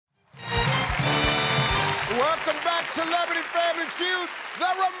Welcome back, Celebrity Family Feud. The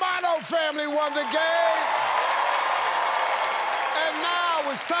Romano family won the game. And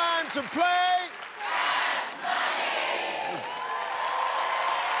now it's time to play...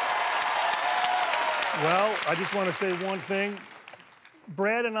 Well, I just want to say one thing.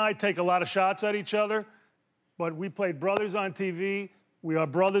 Brad and I take a lot of shots at each other, but we played brothers on TV. We are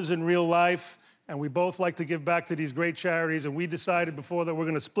brothers in real life, and we both like to give back to these great charities, and we decided before that we're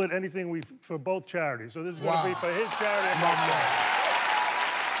going to split anything for both charities. So this is going to be for his charity and my charity.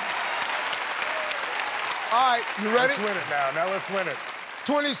 All right, you ready? Let's win it now. Now let's win it.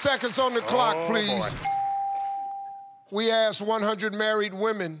 20 seconds on the clock, please. Boy. We asked 100 married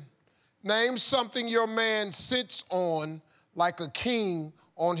women, name something your man sits on like a king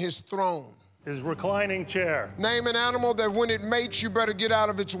on his throne. His reclining chair. Name an animal that when it mates, you better get out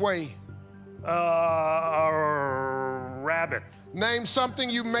of its way. A rabbit. Name something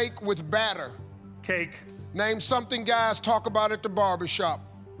you make with batter. Cake. Name something guys talk about at the barbershop.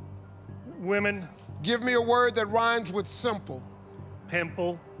 Women. Give me a word that rhymes with simple.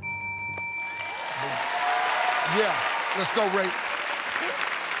 Pimple. Yeah, let's go, Ray.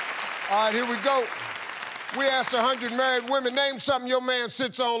 All right, here we go. We asked 100 married women, name something your man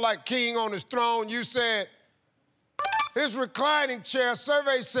sits on like king on his throne. You said, his reclining chair.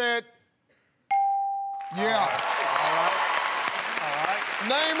 Survey said, yeah. All right.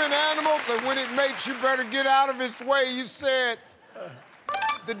 Name an animal that when it mates, you better get out of its way. You said,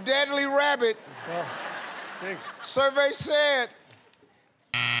 the deadly rabbit. Well, Survey said,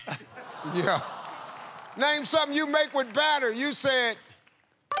 yeah. Name something you make with batter. You said,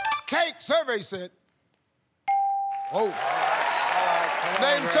 cake. Survey said, oh. All right.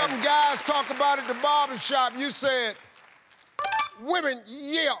 Name something guys talk about at the barbershop. You said, women,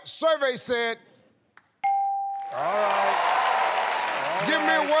 yeah. Survey said, All right. give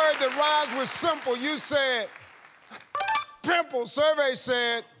me a word that rhymes with simple. You said, pimple. Survey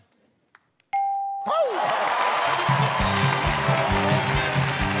said, oh.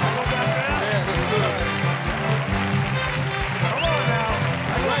 Yeah, that's good. Come on now.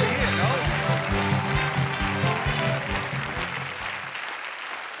 I like it,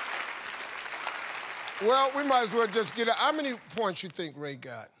 no? Well, we might as well just get it. How many points you think Ray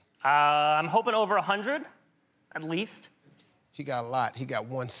got? I'm hoping over 100, at least. He got a lot. He got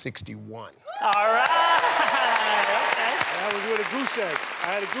 161. All right, okay. That was with a goose egg. I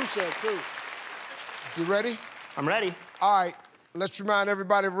had a goose egg, too. You ready? I'm ready. All right, let's remind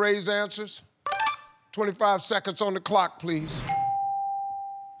everybody of Ray's answers. 25 seconds on the clock, please.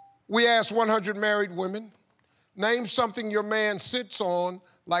 We asked 100 married women, name something your man sits on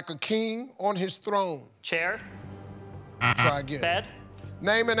like a king on his throne. Chair. Try again. Bed.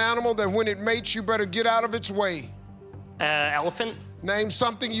 Name an animal that when it mates, you better get out of its way. Elephant. Name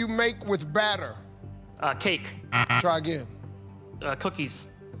something you make with batter. Cake. Try again. Cookies.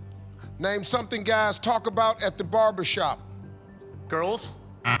 Name something guys talk about at the barbershop. Girls.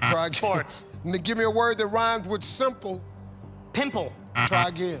 Try again. Sports. Give me a word that rhymes with simple. Pimple. Try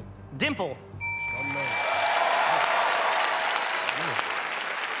again. Dimple. Oh, man.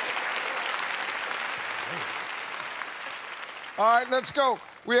 All right, let's go.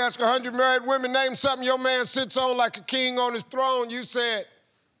 We asked 100 married women, name something your man sits on like a king on his throne. You said,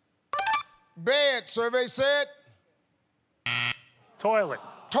 bed. Survey said? Toilet.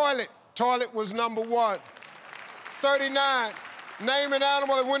 Toilet. Toilet was number one. 39. Name an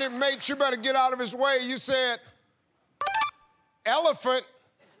animal that when it mates, you better get out of his way. You said, elephant.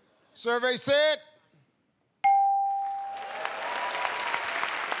 Survey said,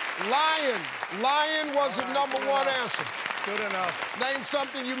 lion. Lion was the number one answer. Good enough. Name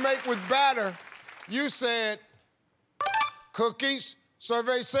something you make with batter. You said, cookies.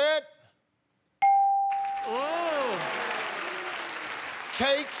 Survey said, Ooh.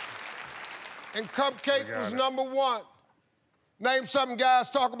 cake. And cupcake was number one. Name something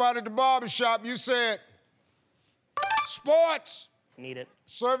guys talk about at the barbershop. You said, sports. Need it.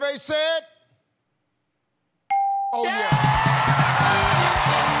 Survey said, oh yeah.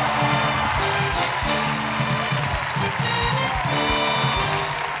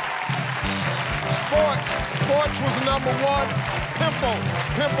 Sports was number one.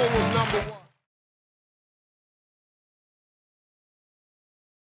 Pimple was number one.